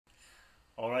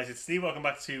Alright, it's Steve, welcome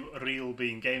back to Real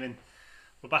Bean Gaming.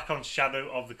 We're back on Shadow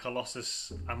of the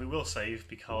Colossus, and we will save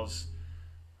because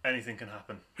anything can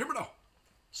happen. Hear me now.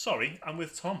 Sorry, I'm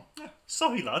with Tom. Yeah.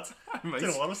 Sorry, lad. Hi, I mate.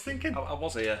 don't know what I was thinking. I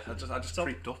was here. I just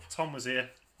creeped up. Tom was here.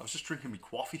 I was just drinking me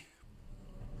coffee.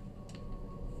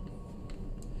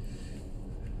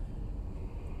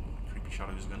 Creepy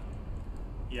shadows again.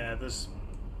 Yeah, there's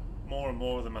more and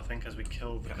more of them, I think, as we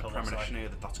kill the Get a Colossi. premonition here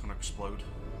that that's going to explode.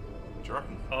 Do you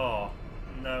reckon? Oh,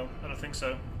 no, I don't think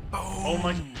so. Boom! Oh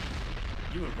my...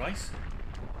 You were right.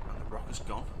 And the rock is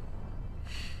gone.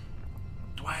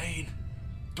 Dwayne!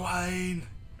 Dwayne!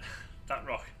 That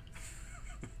rock.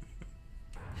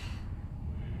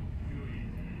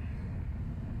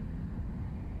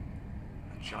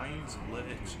 A giant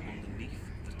lurks underneath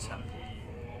the temple.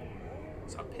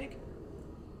 Is that a pig?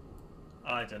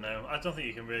 I don't know. I don't think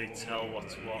you can really tell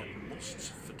what's what. It lusts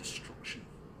for destruction,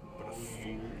 but a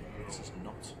fool this is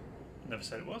not. Never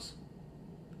said it was.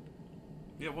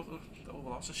 Yeah, well,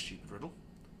 that's a stupid riddle.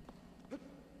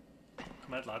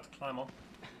 Come on, lad, climb on.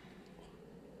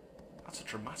 That's a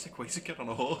dramatic way to get on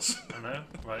a horse. I know.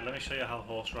 Right, let me show you how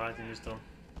horse riding is done.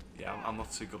 Yeah, I'm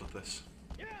not too good at this.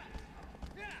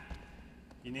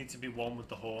 You need to be one with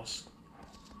the horse.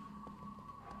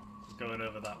 Going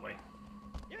over that way.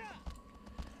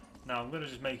 Now I'm going to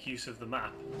just make use of the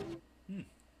map.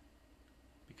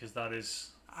 Because that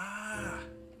is... Ah,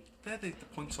 they're the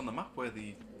points on the map where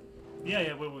the...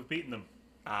 Yeah, where we've beaten them.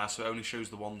 Ah, so it only shows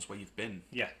the ones where you've been.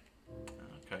 Yeah.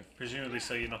 Okay. Presumably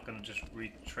so you're not going to just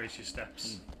retrace your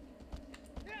steps.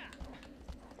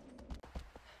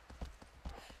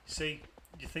 See,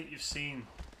 you think you've seen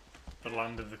the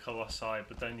land of the Colossi,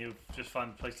 but then you just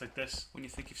find a place like this. When you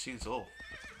think you've seen it all.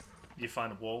 You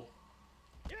find a wall.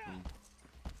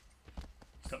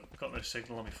 Got no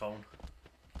signal on my phone.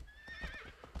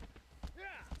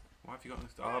 Why have you got no...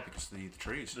 Ah, because of the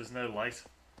trees. There's no light.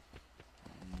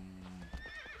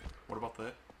 What about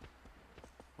there?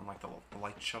 When like the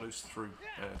light shadows through,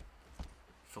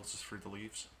 filters through the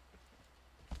leaves.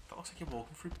 That looks like you're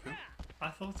walking through poo. I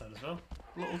thought that as well.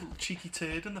 Little cheeky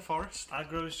turd in the forest.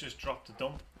 Agro's just dropped a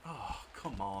dump. Oh,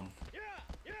 come on.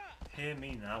 Hear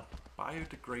me now.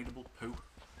 Biodegradable poo.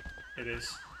 It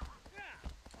is.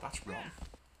 That's wrong.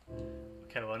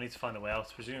 Okay, well I need to find a way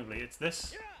out. Presumably it's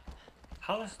this.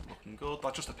 How the... Looking good.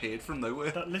 That just appeared from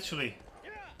nowhere. That literally...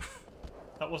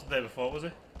 That wasn't there before, was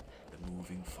it? The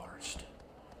moving forest.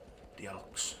 The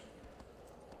elks.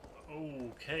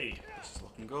 Okay. This is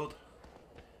looking good.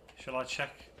 Shall I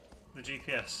check the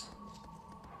GPS?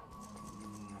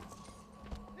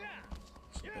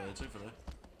 Some birds over there.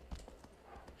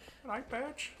 Right,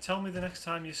 birds. Tell me the next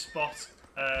time you spot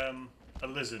a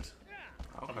lizard.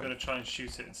 Okay. I'm going to try and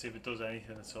shoot it and see if it does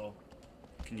anything at all.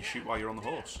 Can you shoot while you're on the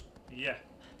horse? Yeah.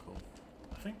 Cool.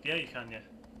 I think, yeah, you can, yeah.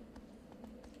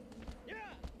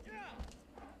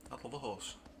 I'd love a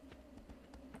horse.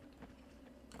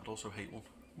 I'd also hate one.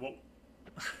 What?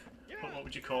 What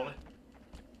would you call it?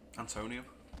 Antonio.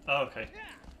 Oh, okay.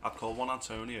 I'd call one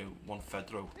Antonio, one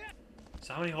Fedro.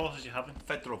 So how many horses are you having?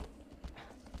 Fedro.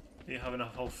 Do you have a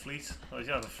whole fleet? Oh, you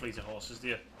don't have a fleet of horses, do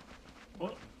you?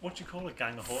 What do you call a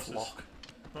gang of horses? Flock.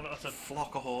 No, that's a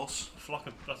Flock of horse. flock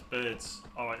of... That's birds.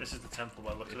 Alright, this is the temple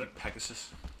by the looks of it. Pegasus.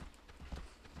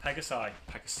 Pegasi.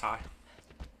 Pegasi.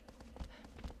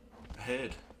 A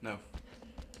herd. No.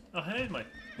 I heard, mate.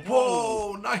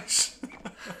 Whoa, nice!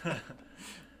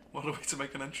 What a way to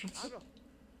make an entrance.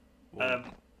 Whoa.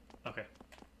 Okay.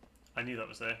 I knew that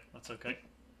was there. That's okay.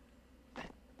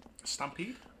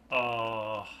 Stampede?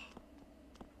 Oh,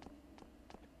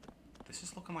 This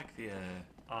is looking like the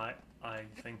I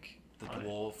think...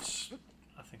 dwarves.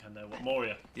 I think I know what...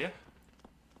 Moria. Yeah?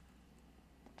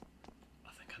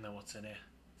 I think I know what's in here.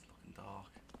 It's looking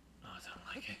dark. Oh, I don't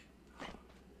like it.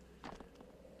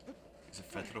 Is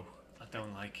it Fedro? I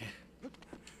don't like it.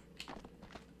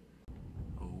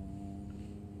 Oh.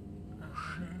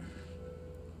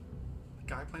 The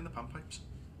guy playing the panpipes.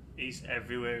 He's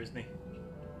everywhere, isn't he?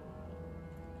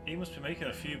 He must be making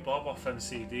a few bob off them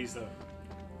CDs though.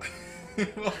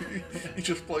 Well, he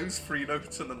just blows 3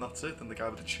 notes and then that's it, and the guy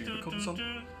with the tuba comes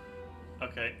on.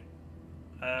 Okay.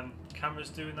 Camera's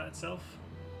doing that itself.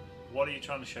 What are you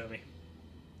trying to show me?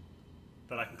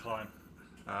 That I can climb.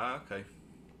 Ah, okay.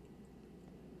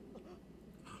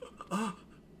 Oh!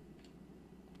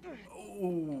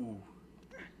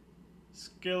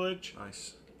 Skillage.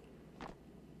 Nice.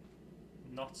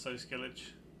 Not so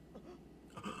skillage.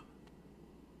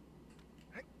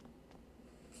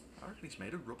 I reckon he's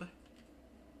made of rubber.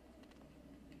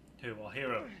 Who? Our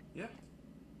hero? Yeah.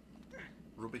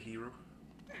 Rubber hero.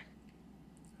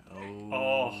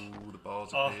 Oh. The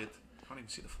bars Oh. appeared. Can't even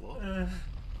see the floor.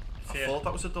 I Here. thought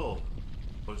that was a door.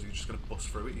 Or was he just going to bust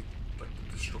through it? Like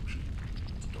the destruction.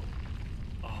 It's a door.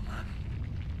 Oh man.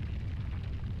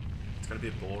 It's going to be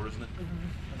a bore, isn't it?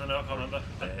 I don't know, I can't remember.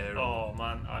 There. Oh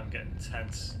man, I'm getting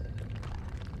tense.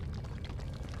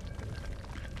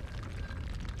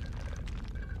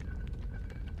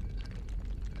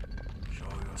 Show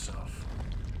yourself.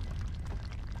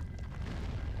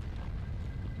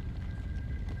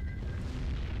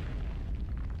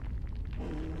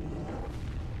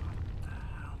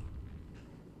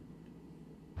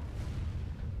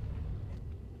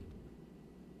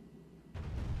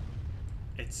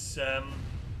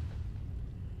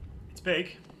 It's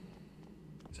big.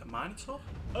 Is it a minotaur?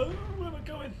 Oh, where am I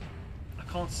going? I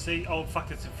can't see. Oh, in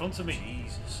fact, it's in front of me.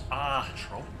 Jesus. Ah,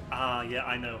 Troll. yeah,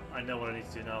 I know what I need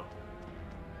to do now.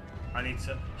 I need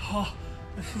to. Oh,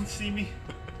 they didn't see me.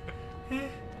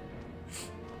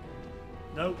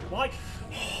 No, why?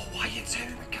 Oh, why are you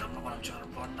turning the camera when I'm trying to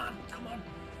run, man? Come on,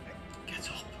 get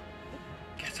up,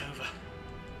 get over.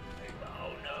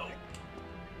 Oh no.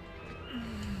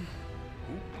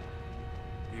 Ooh.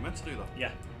 Are you meant to do that?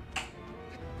 Yeah.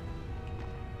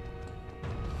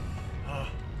 Oh.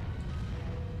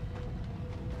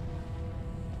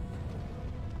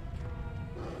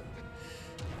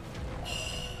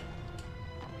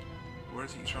 Where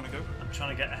is he trying to go? I'm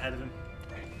trying to get ahead of him.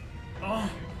 Oh,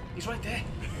 he's right there.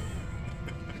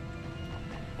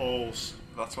 Balls.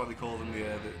 That's why they call them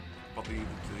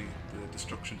the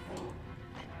destruction.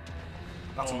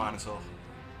 That's a minotaur.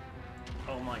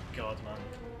 Oh my god, man.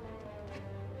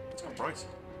 It's gone bright.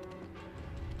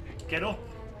 Get up,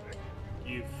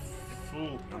 you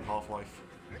fool. On Half-Life.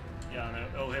 Yeah, I know.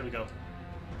 Oh, here we go.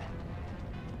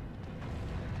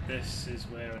 This is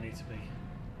where I need to be.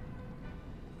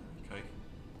 Okay.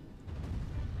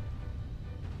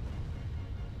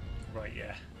 Right,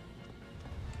 yeah.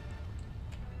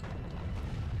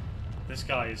 This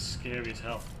guy is scary as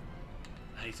hell.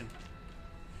 I hate him.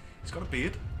 He's got a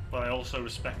beard. But I also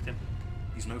respect him.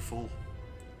 He's no fool.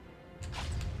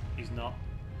 He's not.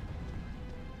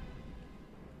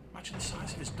 Imagine the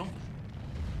size of his dump.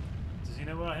 Does he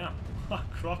know where I am?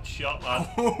 Crotch shot, lad.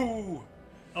 Oh!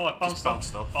 Oh, I bounced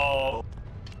bounced off. off. Oh.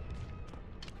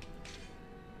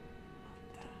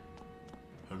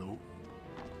 Hello.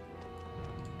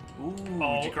 Ooh,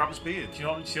 Oh. did you grab his beard? Do you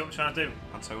know what I'm trying to do?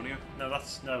 Antonio? No,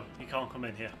 no, you can't come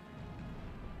in here.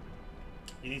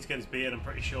 You need to get his beard, I'm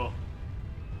pretty sure.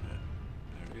 Yeah,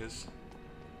 there he is.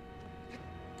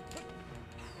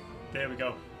 There we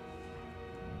go.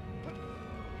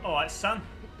 Oh, it's Sam.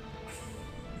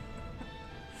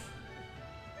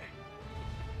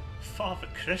 Father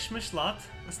Christmas, lad.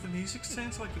 As the music's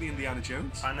turned to like the Indiana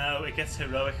Jones. I know, it gets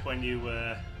heroic when you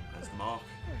There's the mark.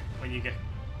 when you get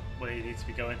where you need to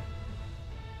be going.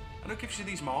 I know it gives you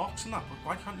these marks and that, but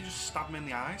why can't you just stab him in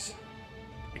the eyes?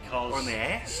 Because Or in the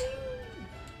ass?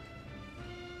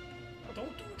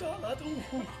 don't do that, lad.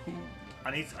 Oh.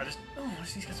 I just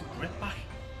need to get some grip back.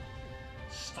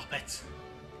 Stop it.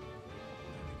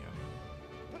 There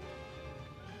we go.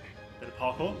 Bit of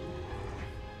parkour.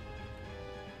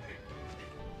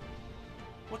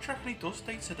 What do you reckon he does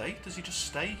day to day? Does he just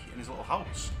stay in his little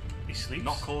house? He sleeps.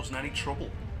 Not causing any trouble?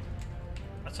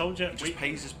 I told you. He just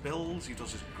pays his bills, he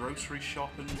does his grocery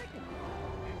shopping,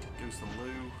 goes to the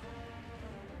loo.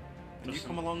 And you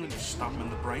come along and just stab him in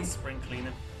the brain. Spring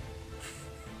cleaning.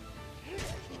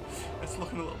 It's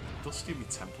looking a little bit dusty in my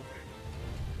temple.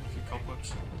 A few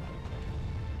cobwebs.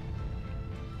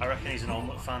 I reckon he's an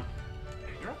omelette fan.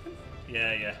 You reckon?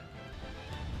 Yeah, yeah.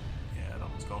 Yeah, that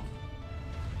one's gone.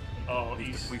 Oh,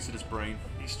 He's depleted his brain.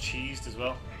 he's cheesed as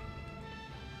well.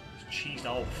 He's cheesed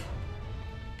off.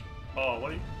 Oh,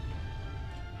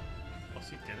 what's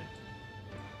he doing?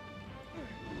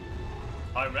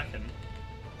 I reckon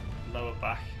lower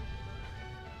back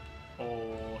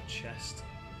or chest.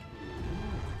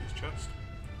 His chest.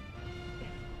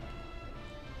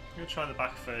 I'm gonna try the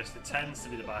back first. It tends to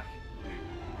be the back.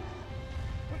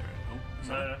 Oh, is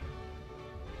that No.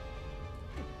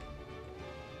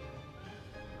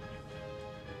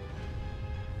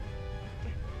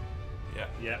 Yeah.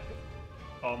 Yeah.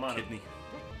 Oh man, Kidney.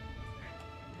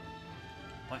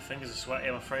 my fingers are sweaty.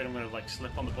 I'm afraid I'm gonna like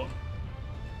slip on the button.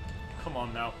 Come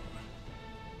on now.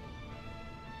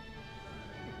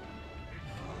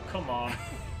 Come on.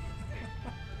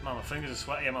 Man, my fingers are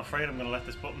sweaty. I'm afraid I'm gonna let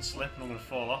this button slip and I'm gonna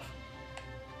fall off.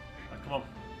 Right, come on.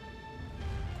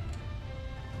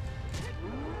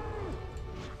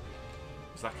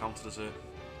 Is that counted as a...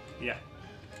 Yeah.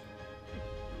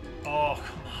 Oh,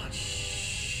 come on.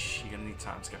 You're going to need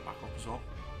time to get back up as well.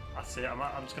 That's it.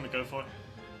 I'm just gonna go for it.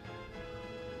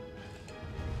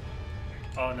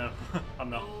 Oh no, I'm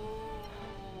not.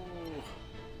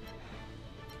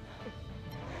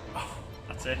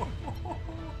 That's it.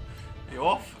 You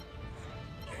off?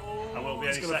 I will be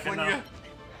He's any gonna second fling now.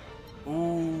 you.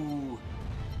 Ooh.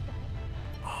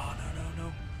 Oh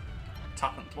no.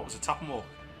 Tapping. What was it? Tap and walk.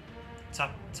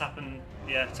 Tap and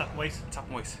yeah, tap and wait. Tap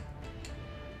and wait.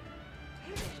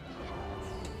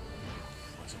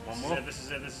 What's it? One more. This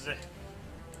is it.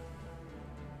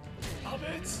 Love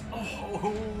it.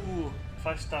 Oh. If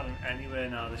I stand anywhere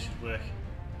now, this should work.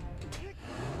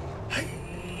 That's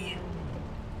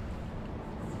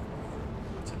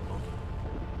it, done.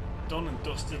 Done and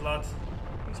dusted, lad.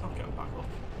 He's not getting back up.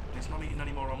 He's not eating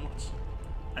any more omelets.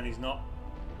 And he's not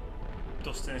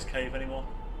dusting his cave anymore.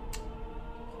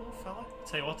 Poor fella.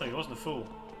 Tell you what though, he wasn't a fool.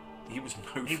 He was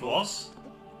no He fool. was.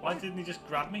 Why didn't he just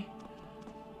grab me?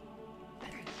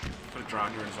 Could have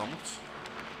drowned you in his omelets.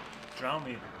 Drown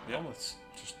me in Yeah. omelets.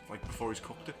 Just like before he's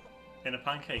cooked it. In a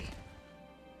pancake.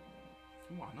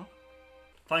 Why not?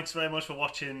 Thanks very much for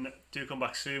watching. Do come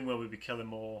back soon where we'll be killing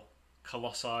more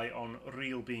Colossi on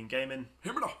Real Bean Gaming.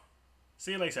 Him or not?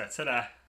 See you later. Ta-da.